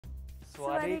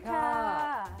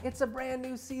Swadika! It's a brand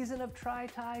new season of Try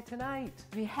Thai Tonight.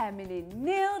 We have many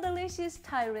new delicious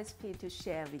Thai recipes to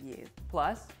share with you.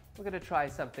 Plus, we're going to try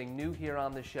something new here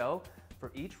on the show.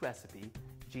 For each recipe,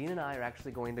 Jean and I are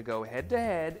actually going to go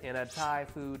head-to-head in a Thai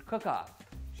food cook-off.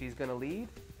 She's going to lead,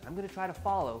 and I'm going to try to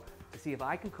follow to see if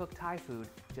I can cook Thai food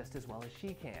just as well as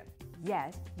she can.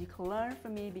 Yes, you can learn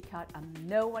from me because I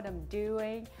know what I'm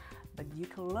doing, but you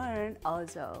can learn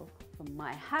also from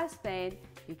my husband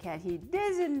because he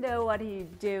doesn't know what he's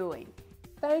doing.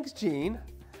 Thanks, Jean.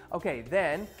 Okay,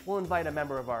 then we'll invite a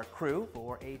member of our crew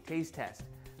for a taste test.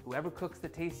 Whoever cooks the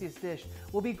tastiest dish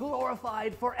will be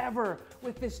glorified forever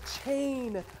with this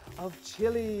chain of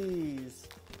chilies.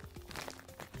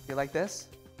 You like this?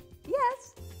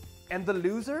 Yes. And the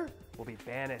loser will be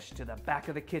banished to the back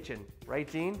of the kitchen. Right,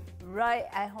 Jean? Right.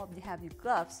 I hope you have your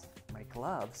gloves. My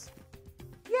gloves?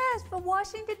 Yes, for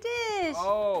washing the dish.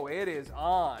 Oh, it is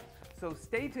on. So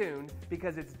stay tuned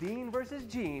because it's Dean versus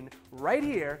Jean right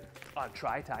here on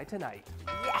Try Thai Tonight.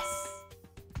 Yes.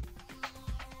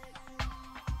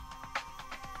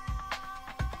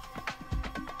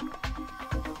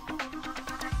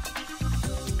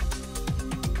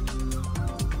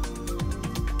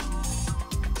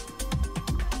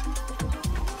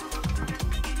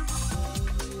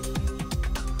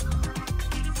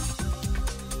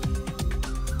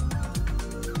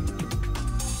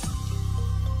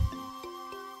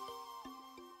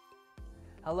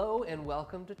 Hello and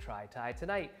welcome to Try Thai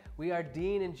Tonight. We are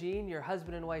Dean and Jean, your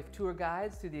husband and wife tour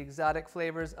guides through the exotic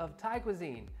flavors of Thai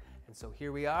cuisine. And so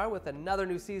here we are with another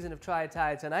new season of Try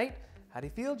Thai Tonight. How do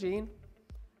you feel, Jean?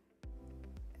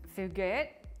 Feel good.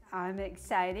 I'm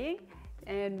excited.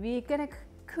 And we're gonna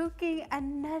cooking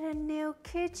another new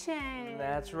kitchen.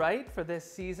 That's right. For this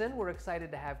season, we're excited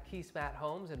to have Keesmat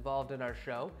Homes involved in our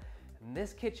show. And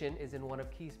this kitchen is in one of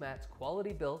Keesmat's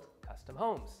quality-built custom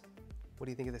homes. What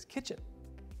do you think of this kitchen?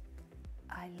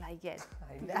 I like it.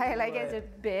 I like it. It's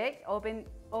a big,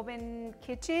 open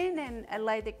kitchen, and I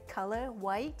like the color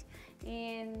white.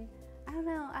 And I don't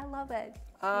know, I love it.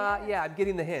 Yeah, I'm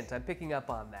getting the hint. I'm picking up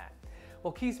on that.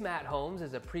 Well, Keesmat Homes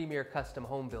is a premier custom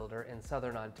home builder in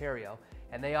Southern Ontario,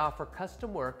 and they offer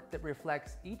custom work that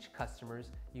reflects each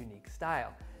customer's unique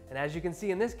style. And as you can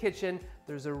see in this kitchen,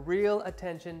 there's a real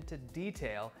attention to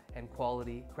detail and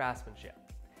quality craftsmanship.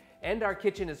 And our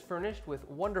kitchen is furnished with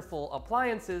wonderful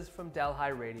appliances from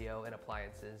Delhi Radio and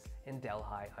Appliances in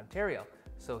Delhi, Ontario.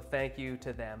 So thank you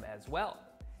to them as well.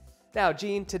 Now,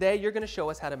 Jean, today you're going to show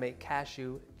us how to make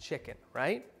cashew chicken,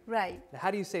 right? Right. Now,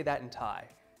 how do you say that in Thai?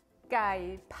 ไก่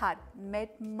ผัดเม็ด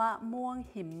มะม่วง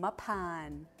หิมพาน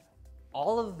ต์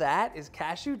All of that is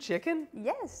cashew chicken?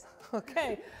 Yes.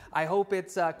 Okay. I hope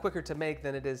it's quicker to make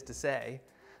than it is to say.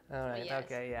 All right. Yes.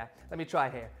 Okay, yeah. Let me try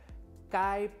here. ไ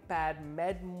ก่ผัดเม็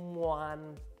ดมะม่วง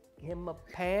หิม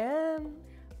พานต์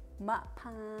มะพ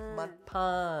ร้าว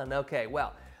Mapan. Okay,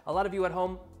 well, a lot of you at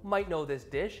home might know this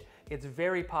dish. It's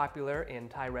very popular in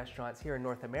Thai restaurants here in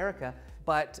North America,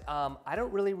 but I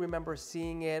don't really remember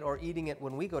seeing it or eating it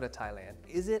when we go to Thailand.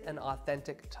 Is it an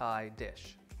authentic Thai dish?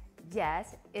 Yes,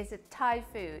 it's a Thai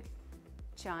food.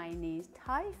 Chinese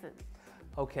Thai food.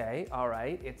 Okay, all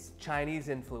right. It's Chinese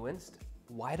influenced.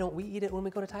 Why don't we eat it when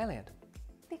we go to Thailand?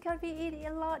 Because we eat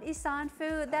a lot Isan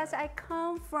food. That's where I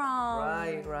come from.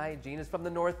 Right. Jean is from the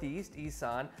Northeast,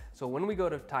 Isan. So when we go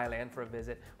to Thailand for a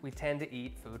visit, we tend to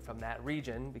eat food from that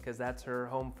region because that's her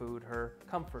home food, her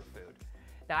comfort food.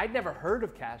 Now, I'd never heard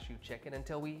of cashew chicken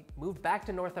until we moved back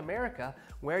to North America,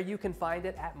 where you can find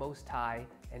it at most Thai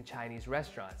and Chinese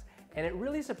restaurants. And it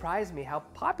really surprised me how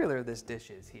popular this dish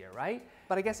is here, right?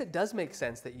 But I guess it does make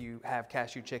sense that you have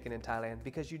cashew chicken in Thailand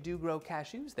because you do grow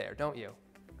cashews there, don't you?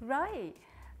 Right.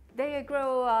 They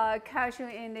grow cashew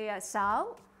in the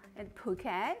south, in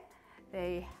Phuket.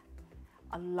 They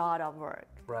a lot of work.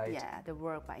 Right. Yeah, they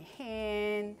work by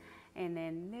hand, and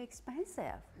then they're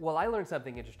expensive. Well, I learned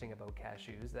something interesting about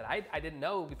cashews that I didn't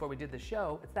know before we did the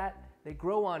show. It's that they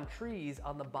grow on trees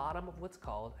on the bottom of what's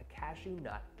called a cashew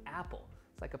nut apple.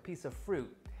 It's like a piece of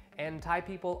fruit. And Thai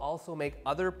people also make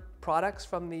other products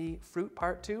from the fruit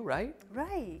part too, right?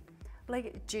 Right.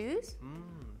 Like juice,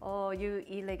 or you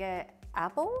eat like a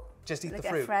apple. Just eat like the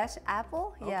fruit. a fresh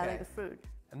apple. Yeah, Okay. like a fruit.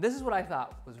 And this is what I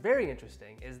thought was very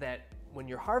interesting, is that when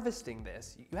you're harvesting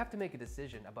this, you have to make a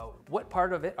decision about what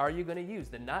part of it are you going to use,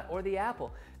 the nut or the apple?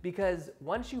 Because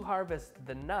once you harvest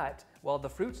the nut, well,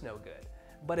 the fruit's no good.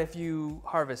 But if you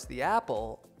harvest the apple,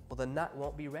 well, the nut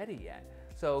won't be ready yet.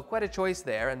 So quite a choice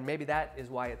there, and maybe that is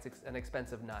why it's an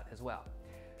expensive nut as well.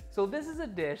 So this is a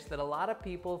dish that a lot of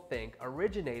people think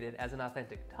originated as an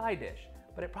authentic Thai dish,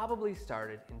 but it probably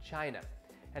started in China.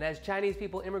 And as Chinese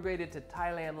people immigrated to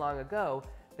Thailand long ago,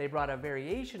 they brought a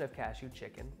variation of cashew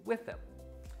chicken with them.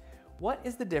 What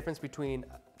is the difference between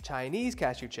Chinese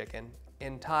cashew chicken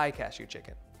and Thai cashew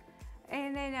chicken?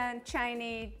 And in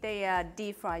Chinese, they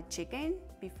deep fried chicken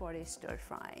before they stir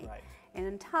fry. Right. And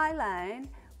in Thailand,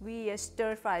 we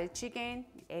stir fry chicken,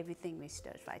 everything we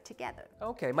stir fry together.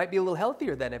 Okay, might be a little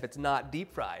healthier then if it's not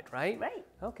deep fried, right? Right.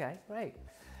 Okay, right.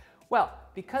 Well,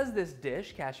 because this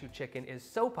dish, cashew chicken, is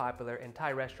so popular in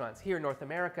Thai restaurants here in North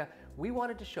America, we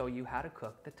wanted to show you how to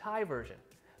cook the Thai version.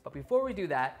 But before we do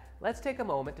that, let's take a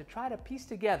moment to try to piece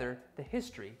together the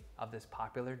history of this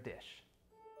popular dish.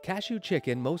 Cashew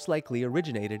chicken most likely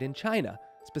originated in China,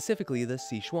 specifically the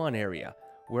Sichuan area,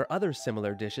 where other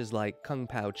similar dishes like Kung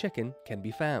Pao chicken can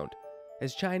be found.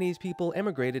 As Chinese people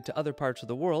emigrated to other parts of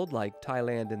the world, like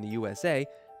Thailand and the USA,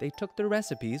 they took their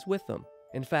recipes with them.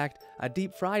 In fact, a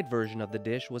deep-fried version of the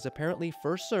dish was apparently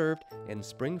first served in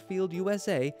Springfield,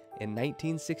 USA in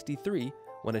 1963,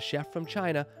 when a chef from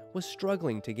China was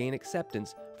struggling to gain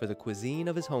acceptance for the cuisine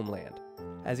of his homeland.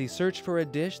 As he searched for a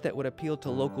dish that would appeal to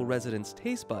local residents'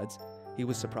 taste buds, he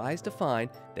was surprised to find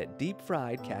that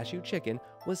deep-fried cashew chicken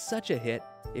was such a hit,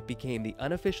 it became the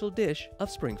unofficial dish of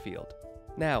Springfield.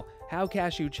 Now, how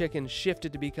cashew chicken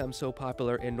shifted to become so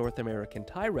popular in North American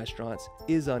Thai restaurants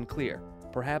is unclear.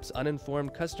 Perhaps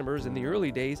uninformed customers in the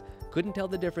early days couldn't tell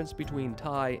the difference between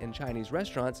Thai and Chinese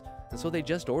restaurants, and so they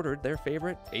just ordered their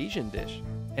favorite Asian dish.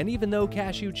 And even though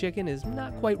cashew chicken is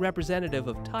not quite representative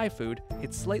of Thai food,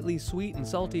 its slightly sweet and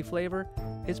salty flavor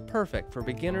is perfect for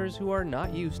beginners who are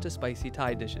not used to spicy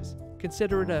Thai dishes.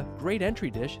 Consider it a great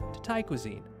entry dish to Thai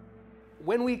cuisine.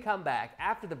 When we come back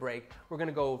after the break, we're going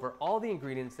to go over all the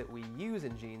ingredients that we use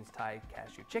in Jean's Thai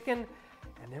cashew chicken,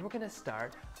 and then we're going to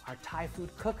start our Thai food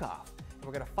cook-off. And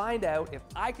we're going to find out if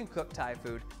I can cook Thai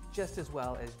food just as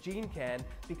well as Jean can,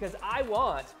 because I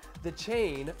want the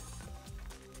chain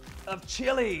of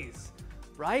chilies,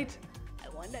 right?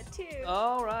 I want that too.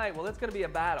 All right, well, it's going to be a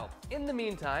battle. In the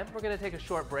meantime, we're going to take a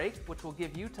short break, which will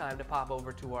give you time to pop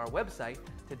over to our website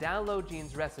to download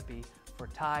Jean's recipe for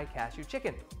Thai cashew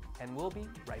chicken. And we'll be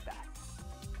right back.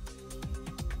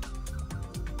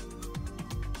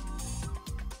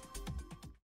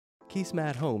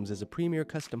 Keesmaat Homes is a premier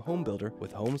custom home builder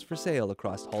with homes for sale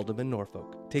across Haldeman,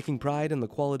 Norfolk. Taking pride in the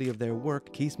quality of their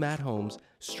work, Keesmaat Homes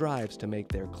strives to make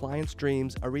their clients'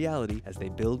 dreams a reality as they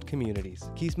build communities.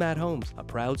 Keesmaat Homes, a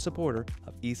proud supporter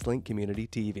of Eastlink Community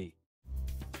TV.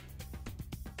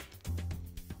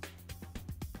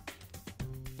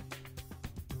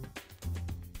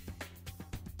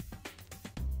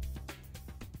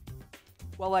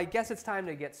 Well, I guess it's time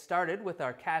to get started with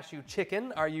our cashew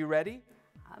chicken. Are you ready?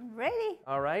 I'm ready.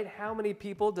 All right, how many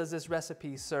people does this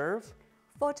recipe serve?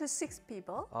 4 to 6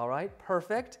 people. All right,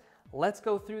 perfect. Let's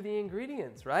go through the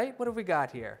ingredients, right? What have we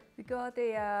got here? We got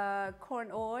the corn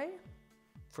oil.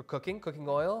 For cooking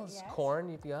oil, Yes. corn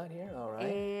you've got here, all right.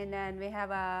 And then we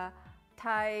have a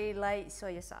Thai light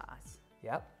soy sauce.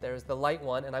 Yep, there's the light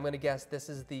one, and I'm gonna guess this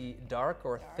is the dark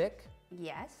or thick.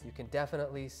 Yes. You can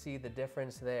definitely see the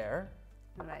difference there.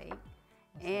 Right.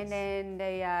 And then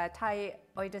the Thai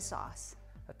oyster sauce.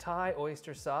 A Thai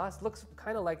oyster sauce. Looks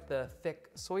kind of like the thick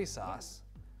soy sauce.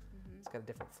 It's got a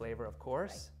different flavor, of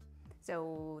course. Right.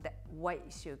 So the white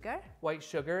sugar. White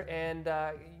sugar, and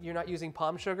you're not using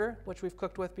palm sugar, which we've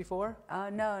cooked with before?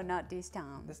 No, not this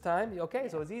time. This time? Okay,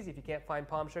 so it's easy. If you can't find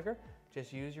palm sugar,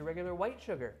 just use your regular white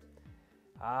sugar.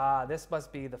 Ah, this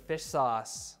must be the fish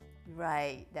sauce.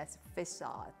 Right, that's fish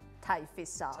sauce, Thai fish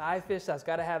sauce. Thai fish sauce,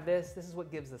 gotta have this. This is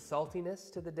what gives the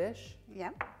saltiness to the dish. Yeah.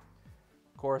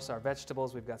 Of course, our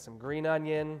vegetables, we've got some green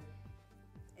onion.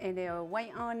 And the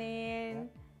white onion.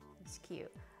 It's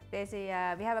cute. There's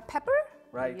a, we have a pepper.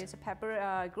 Right. We use a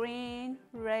pepper, green,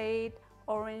 red,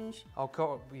 orange. Oh,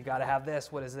 cool. You gotta have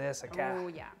this. What is this? Oh,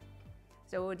 yeah.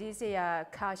 So this is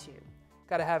cashew.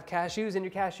 Gotta have cashews in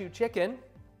your cashew chicken.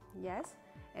 Yes.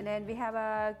 And then we have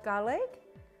a garlic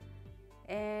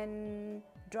and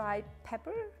dried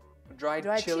pepper. Dried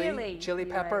chili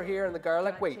pepper right. here and the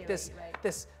garlic. Dried Wait, chili,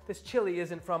 this right. chili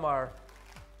isn't from our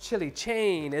chili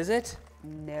chain, is it?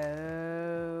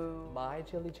 No. My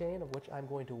chili chain, of which I'm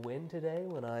going to win today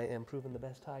when I am proven the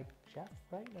best Thai chef,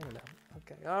 right? I don't know.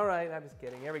 Okay, all right, I'm just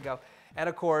kidding. Here we go. And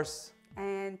of course,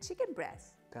 And chicken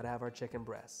breast. gotta have our chicken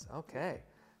breasts. Okay.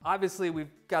 Obviously,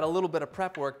 we've got a little bit of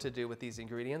prep work to do with these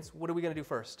ingredients. What are we gonna do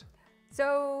first?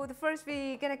 So the first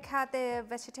we're gonna cut the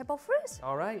vegetable first.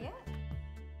 All right. Yeah.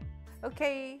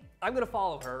 Okay. I'm gonna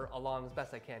follow her along as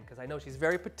best I can because I know she's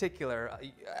very particular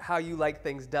how you like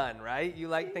things done, right? You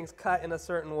like things cut in a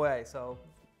certain way. So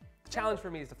the challenge for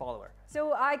me is to follow her.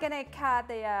 So I'm gonna cut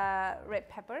the red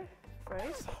pepper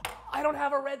first. I don't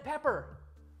have a red pepper.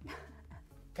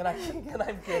 I'm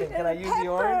kidding. Can I use the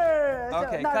orange?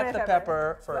 Okay, cut the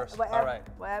pepper first. All right.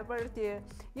 Whatever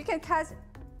you can cut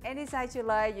any size you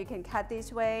like. You can cut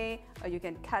this way, or you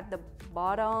can cut the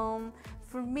bottom.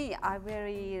 For me, I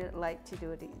very like to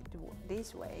do it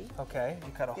this way. Okay,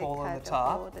 you cut a You hole in cut the a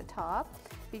hole top. at the top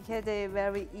because they're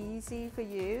very easy for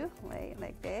you,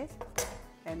 like this,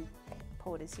 and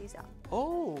pull the seeds out.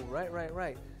 Oh,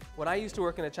 right. When I used to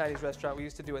work in a Chinese restaurant, we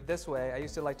used to do it this way. I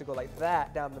used to like to go like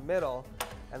that down the middle,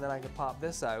 and then I could pop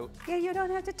this out. Yeah, you don't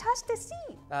have to touch the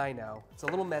seed. I know. It's a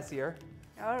little messier.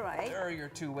 All right. There are your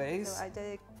two ways. So I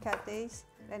just cut this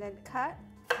and then cut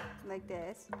like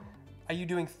this. Are you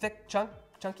doing thick,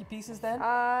 chunky pieces then?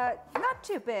 Not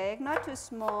too big, not too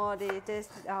small.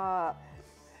 How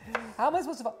am I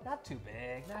supposed to? Not too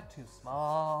big, not too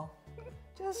small.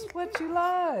 Just what you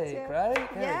like,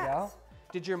 right? There you go.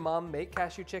 Did your mom make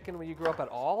cashew chicken when you grew up at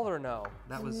all, or no?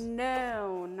 That was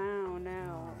no.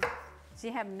 She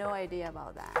have no idea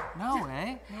about that. No,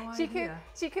 eh? No idea.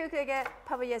 She cook like a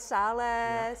papaya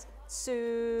salad,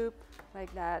 soup,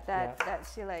 like that. That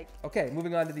she like. Okay,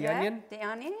 moving on to the onion. The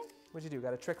onion. What'd you do?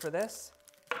 Got a trick for this?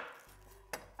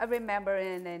 I remember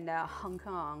in Hong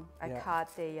Kong, I cut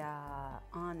the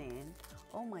onion.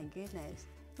 Oh my goodness!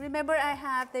 Remember I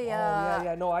have the.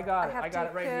 No, I got it. I got to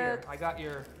it right here. cook. I got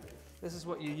your. This is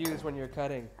what you use when you're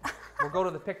cutting. We'll go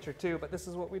to the picture too, but this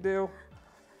is what we do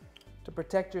to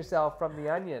protect yourself from the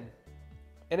onion.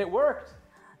 And it worked.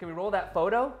 Can we roll that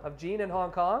photo of Jean in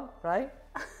Hong Kong, right?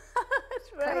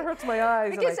 That's right. Kind of hurts my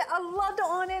eyes. Because I love the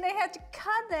onion, I had to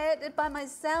cut it by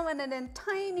myself in a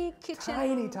tiny kitchen.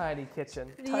 Tiny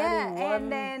kitchen.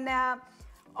 And then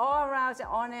all around the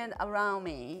onion around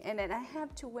me, and then I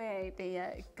have to wear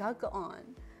the goggle on.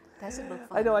 Doesn't look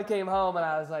fun. I know. I came home and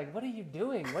I was like, "What are you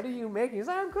doing? What are you making?" He's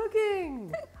like, "I'm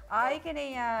cooking." I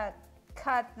can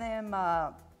cut them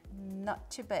not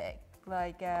too big,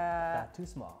 like not too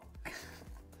small.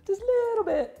 Just a little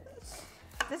bit.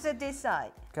 This is this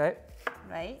side. Okay.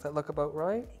 Right. Does that look about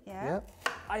right? Yeah. Yep.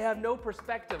 I have no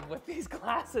perspective with these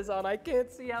glasses on. I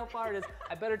can't see how far it is.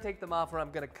 I better take them off or I'm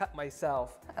gonna cut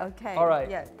myself. Okay. All right.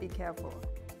 Yeah, be careful.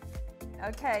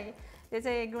 Okay, there's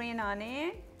a green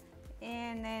onion,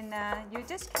 and then you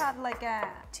just cut like a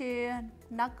 2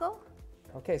 knuckle.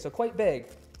 Okay, so quite big.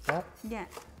 Yep. Yeah.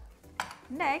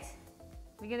 Next,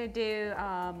 we're gonna do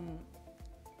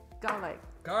garlic.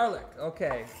 Garlic.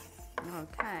 Okay.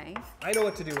 Okay. I know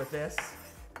what to do with this.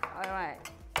 All right.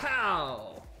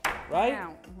 Pow! Right?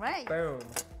 Now, right. Boom.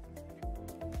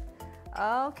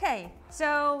 Okay.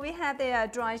 So we have the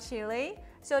dry chili.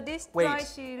 So this dry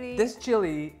chili. This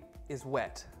chili is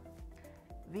wet.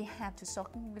 We have to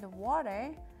soak them with the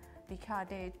water because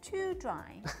they're too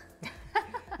dry.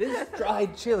 This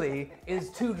dried chili is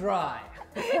too dry.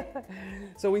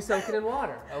 So we soak it in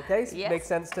water, okay? Yes. Makes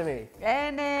sense to me.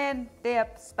 And then they are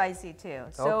spicy too.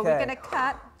 So we're gonna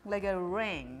cut like a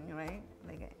ring, right?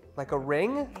 Like a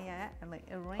ring? Yeah, like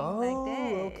a ring like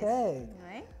this. Okay.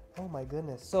 Right? Oh my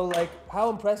goodness. So like, how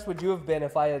impressed would you have been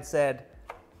if I had said,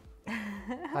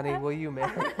 honey, will you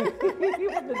marry me with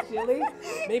the chili?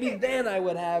 Maybe then I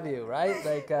would have you, right?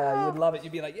 Like you would love it.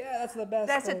 You'd be like, yeah, that's the best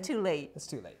That's thing. too late. It's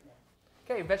too late.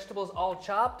 Okay, vegetables all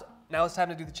chopped. Now it's time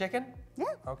to do the chicken? Yeah.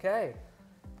 Okay.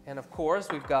 And of course,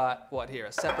 we've got, what here,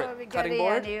 a separate we cutting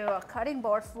got board? a cutting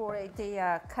board for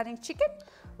the cutting chicken.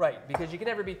 Right, because you can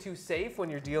never be too safe when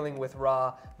you're dealing with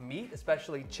raw meat,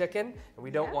 especially chicken, and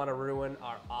we don't want to ruin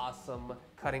our awesome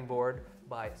cutting board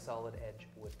by solid edge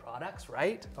wood products,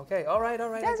 right? Okay, all right,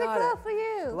 That's I got a glove for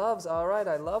you. Gloves, all right,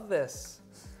 I love this.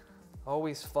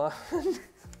 Always fun.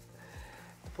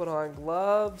 Put on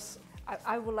gloves.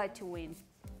 I would like to win.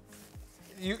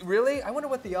 You really? I wonder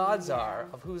what the odds are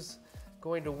of who's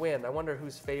going to win. I wonder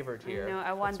who's favored here. No,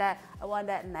 I want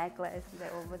that necklace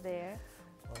over there.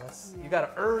 Well, you got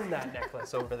to earn that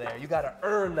necklace over there. You got to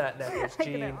earn that necklace,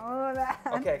 Jean.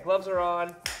 Okay, gloves are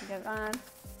on. Gloves on.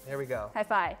 There we go. High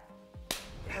five.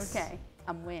 Yes. Okay,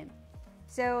 I'm win.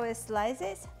 So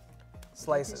slices.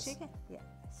 Slices. The chicken. Yeah,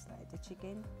 slice the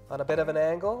chicken. On a bit of an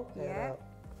angle. Yeah. And,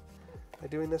 am I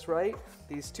doing this right?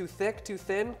 These too thick, too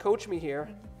thin? Coach me here.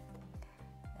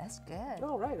 That's good.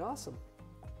 All right, awesome.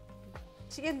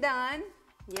 Chicken done.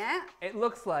 Yeah. It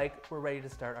looks like we're ready to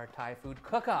start our Thai food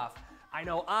cook-off. I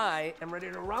know I am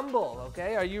ready to rumble,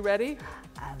 okay? Are you ready?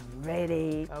 I'm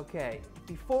ready. Okay,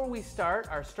 before we start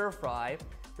our stir fry,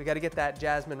 we got to get that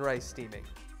jasmine rice steaming.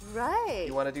 Right.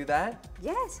 You want to do that?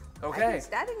 Yes. Okay. I've been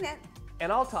studying that.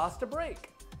 And I'll toss to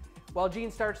break. While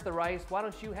Jean starts the rice, why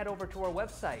don't you head over to our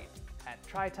website at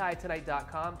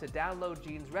trythaitonight.com to download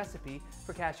Jean's recipe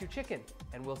for cashew chicken.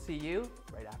 And we'll see you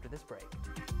right after this break.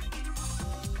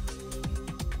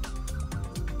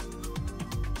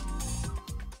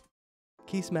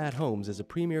 Keysmat Homes is a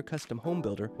premier custom home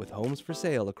builder with homes for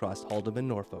sale across Halden and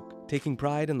Norfolk. Taking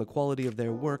pride in the quality of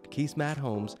their work, Keysmat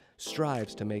Homes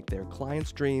strives to make their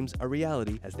clients' dreams a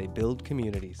reality as they build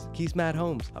communities. Keysmat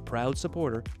Homes, a proud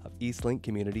supporter of Eastlink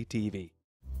Community TV.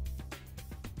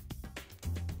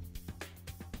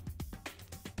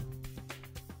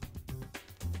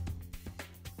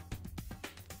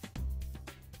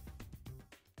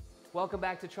 Welcome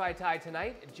back to Try Thai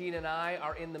Tonight. Gene and I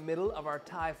are in the middle of our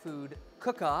Thai food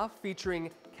cook-off featuring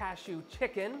Cashew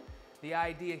Chicken. The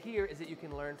idea here is that you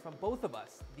can learn from both of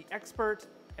us, the expert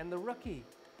and the rookie.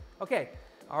 Okay,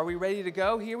 are we ready to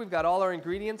go here? We've got all our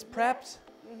ingredients prepped.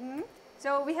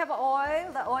 So we have oil.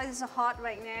 The oil is hot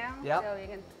right now. Yep. So you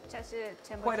can test the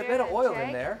temperature. Quite a bit of oil in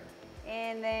check. there.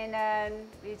 And then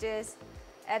we just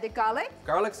add the garlic.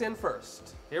 Garlic's in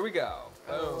first. Here we go.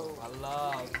 Oh, I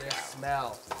love this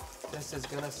smell. This is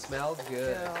gonna smell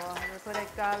good. So we put the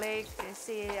garlic, you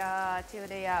see, to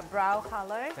the brown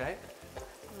color. Okay.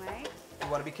 Right? You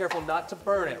want to be careful not to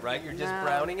burn it, right? You're just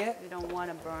browning it? You don't want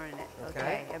to burn it. Okay.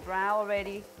 Okay. It's brown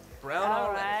already. Brown All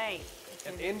already. right.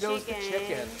 And in goes the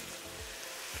chicken.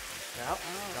 Yep,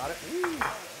 got it. All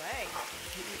right.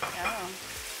 Oh.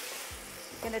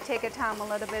 Gonna take a time a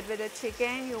little bit with the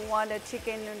chicken. You want the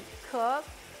chicken to cook.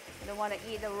 You don't want to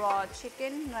eat the raw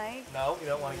chicken, right? No, you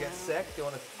don't want to get sick. You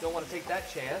don't want to take that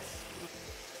chance.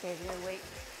 Okay, we're gonna wait.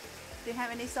 Do you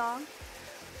have any song?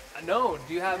 No.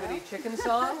 Do you have any chicken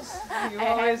songs? You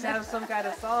always have some kind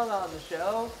of song on the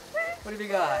show. What have you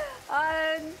got?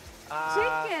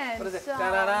 Chicken What is it? song.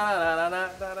 I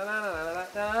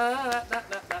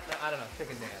don't know.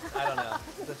 Chicken dance. I don't know.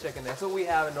 It's a chicken dance. That's what we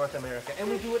have in North America, and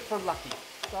we do it for lucky.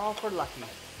 It's all for lucky.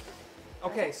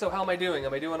 Okay, so how am I doing?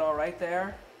 Am I doing all right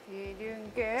there? You're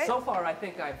doing good. So far, I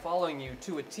think I'm following you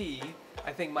to a T.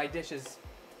 I think my dish is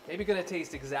maybe going to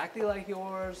taste exactly like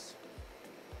yours.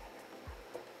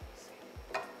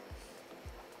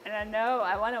 I don't know.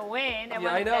 I want to win. I Yeah,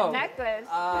 I want know. that necklace.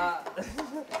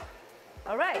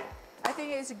 All right. I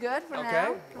think it's good for now.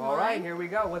 Okay. for All right. mine. Here we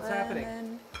go. What's And happening?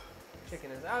 then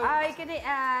Chicken is out. I'm gonna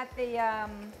add the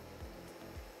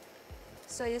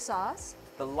soy sauce.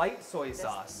 The light soy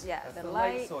sauce. Yeah, That's the the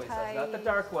light light soy sauce, Thai- not the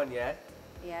dark one yet.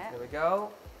 Yeah. There we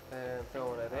go. And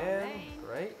throwing it in.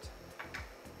 Alright.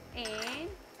 Great.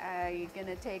 And you're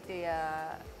gonna take the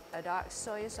a dark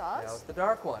soy Now sauce. it's the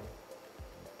dark one.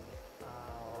 Oh,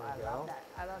 There I we love go. that.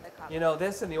 I love the color. You know,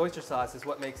 this and the oyster sauce is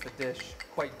what makes the dish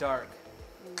quite dark.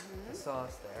 The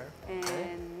sauce there. Okay.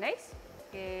 And next,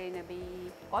 gonna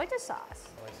be oyster sauce.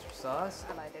 Oyster sauce.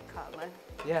 I like the color.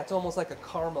 Yeah, it's almost like a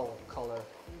caramel color.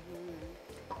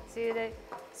 See,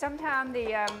 sometimes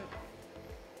the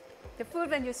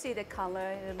food when you see the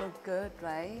color, it look good,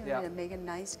 right? Yeah. It make a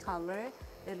nice color.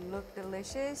 It look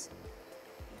delicious.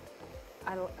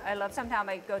 I love. Sometimes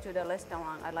I go to the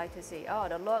restaurant. I like to see. Oh,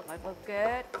 the look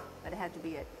good, but it had to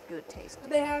be a good taste.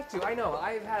 They have to. I know.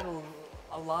 I've had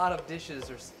a lot of dishes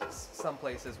or some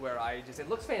places where it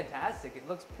looks fantastic. It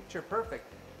looks picture perfect,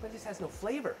 but it just has no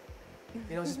flavor.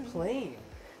 You know, it's just plain.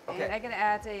 And I'm gonna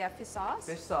add the fish sauce.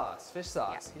 Fish sauce. Fish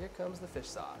sauce. Here comes the fish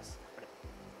sauce.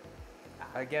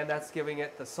 Again, that's giving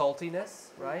it the saltiness,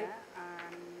 right?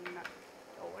 Yeah, not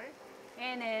over.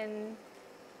 And then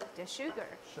the sugar.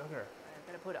 Sugar. I'm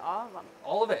gonna put all of them.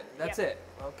 All of it. That's Yep. it.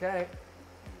 Okay.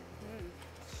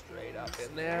 Straight up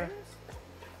in there.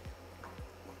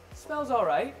 Smells all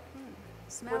right.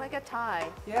 Smell like a Thai.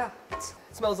 Yeah. It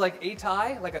smells like a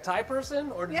Thai, like a Thai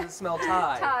person, or does it smell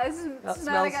Thai? Thai. That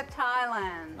Smell like smells- a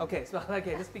Thailand. Okay,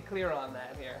 okay, just be clear on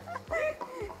that here.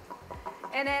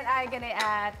 And then I'm gonna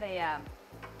add the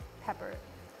pepper,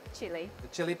 chili. The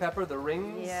chili pepper, the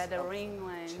rings. Yeah, the of ring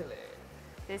one. Chili.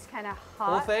 This kind of hot.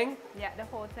 Whole thing? Yeah, the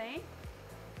whole thing.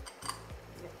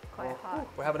 Yeah, quite hot.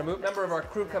 We're having a member of our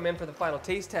crew come in for the final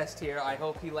taste test here. I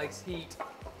hope he likes heat.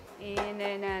 And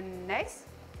then next,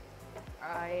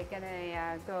 I'm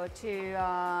gonna go to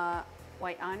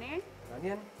white onion.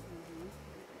 Onion.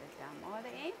 Down all the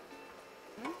in.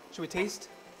 Should we taste?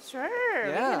 Sure,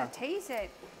 Yeah. we're gonna taste it.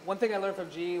 One thing I learned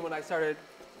from Jean when I started,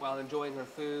 enjoying her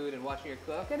food and watching her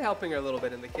cook and helping her a little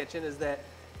bit in the kitchen is that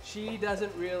she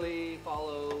doesn't really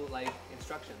follow like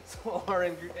instructions or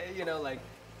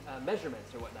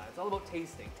measurements or whatnot. It's all about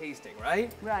tasting,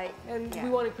 right? Right. And yeah.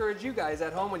 we want to encourage you guys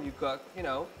at home when you cook,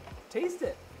 taste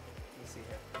it. Let me see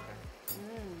here. Okay.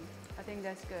 I think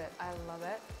that's good. I love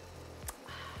it.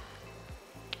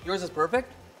 Yours is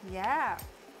perfect. Yeah.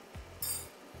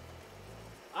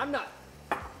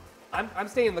 I'm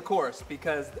staying the course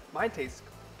because mine tastes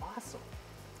awesome.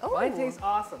 Oh. Mine tastes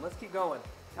awesome. Let's keep going.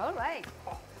 All right.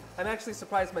 Oh, I'm actually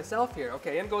surprised myself here.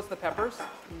 Okay, in goes the peppers.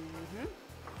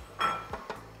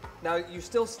 Now you're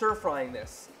still stir frying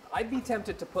this. I'd be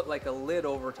tempted to put like a lid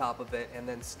over top of it and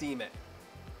then steam it.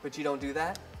 But you don't do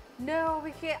that? No,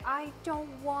 because I don't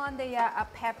want the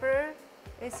pepper.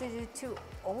 It's too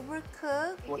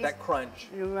overcooked. Want that crunch?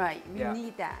 Right. We Yeah.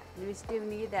 need that. We still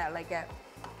need that, like a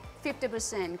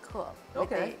 50% cook.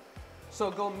 Okay. So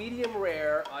go medium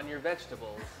rare on your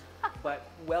vegetables, but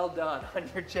well done on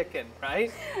your chicken,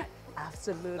 right?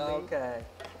 Absolutely. Okay.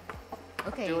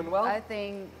 Okay. Doing well? I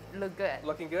think look good.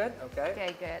 Looking good? Okay.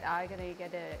 Okay, good. I'm gonna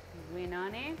get a green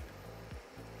onion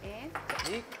in,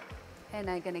 Technique. and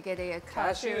I'm gonna get a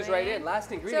cashew Cashews right in.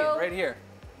 Last ingredient So, right here.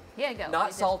 Here you go. I Not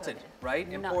just salted, put it. right?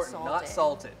 Not Important. Not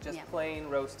salted. Just Yeah. plain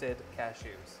roasted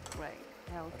cashews. Right.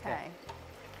 Okay.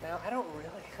 Now, I'm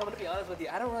going to be honest with you,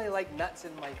 I don't really like nuts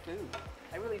in my food.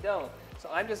 I really don't. So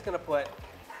I'm just going to put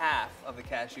half of the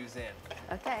cashews in,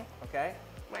 Okay. okay?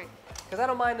 Right. Because I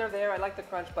don't mind they're there, I like the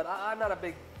crunch, but I'm not a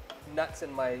big nuts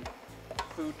in my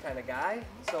food kind of guy.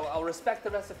 So I'll respect the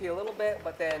recipe a little bit,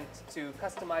 but then to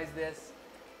customize this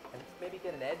and maybe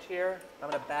get an edge here, I'm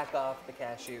going to back off the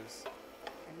cashews.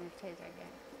 And then taste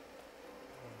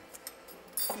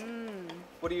again.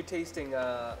 What are you tasting?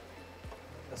 The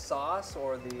sauce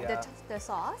or the? The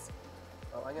sauce?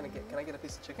 Oh, I'm gonna get. Can I get a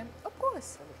piece of chicken? Of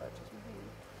course. Let me try just-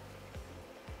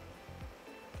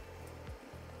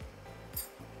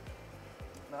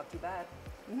 Not too bad.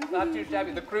 Not too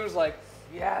shabby. The crew's like,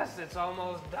 yes, it's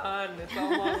almost done. It's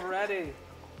almost ready.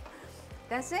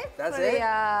 That's it That's for it?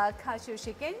 the cashew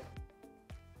chicken.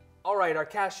 All right, our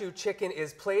cashew chicken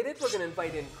is plated. We're gonna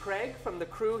invite in Craig from the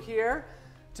crew here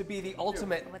to be the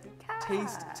ultimate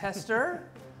taste tester.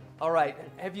 All right,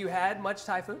 have you had much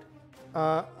Thai food?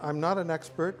 I'm not an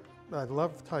expert. I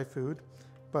love Thai food,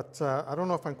 but I don't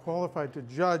know if I'm qualified to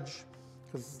judge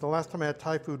because the last time I had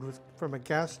Thai food was from a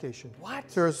gas station. What?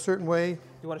 Is there a certain way?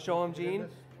 You want to show them, Gene?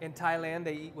 In Thailand,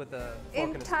 they eat with a fork In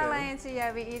and a spoon. Thailand,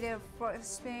 yeah, we eat a fork and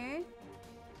spoon.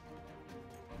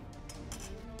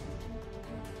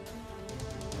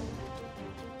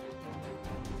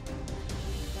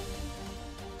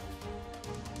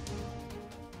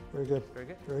 Very good. Very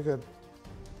good. Very good.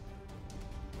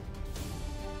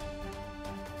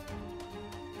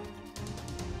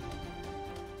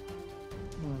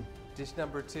 Dish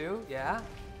number 2, yeah?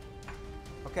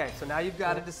 Okay, so now you've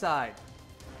got to decide.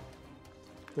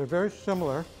 They're very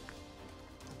similar.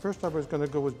 At first I was going to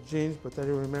go with Gene's, but then I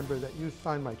remember that you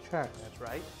signed my checks. That's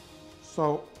right.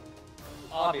 So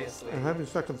Obviously. I'm having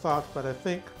second thoughts, but I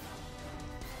think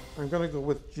I'm going to go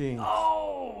with Gene's.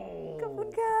 Oh!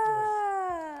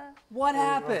 Kapungka. What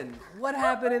happened? What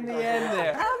happened in the end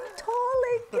there? I'm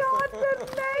totally got the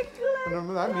necklace.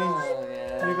 And that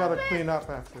means you got to clean up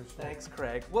after. So. Thanks,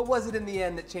 Craig. What was it in the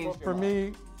end that changed your For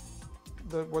mind?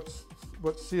 me,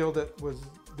 what sealed it was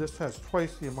this has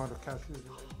twice the amount of cashews in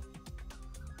it.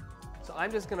 So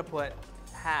I'm just going to put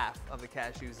half of the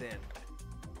cashews in.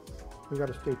 We got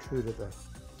to stay true to the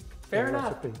Fair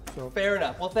enough. recipe. So Fair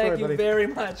enough. Well, thank Sorry, you buddy. very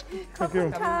much. thank you.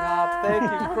 Coming up.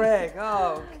 Thank you, Craig.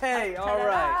 Okay, all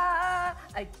right.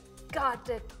 I got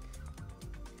it.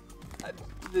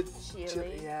 The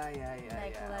Chili. Yeah. All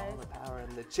Necklace. the power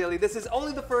in the chili. This is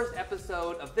only the first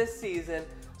episode of this season,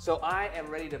 so I am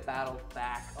ready to battle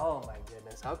back. Oh my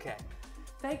goodness. Okay.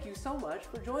 Thank you so much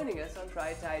for joining us on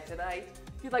Try Thai Tonight.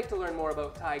 If you'd like to learn more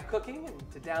about Thai cooking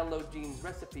and to download Gene's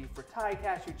recipe for Thai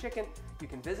cashew chicken, you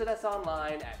can visit us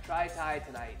online at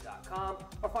trythaitonight.com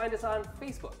or find us on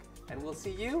Facebook. And we'll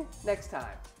see you next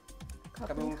time. ขอ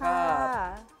บคุณค่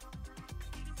ะ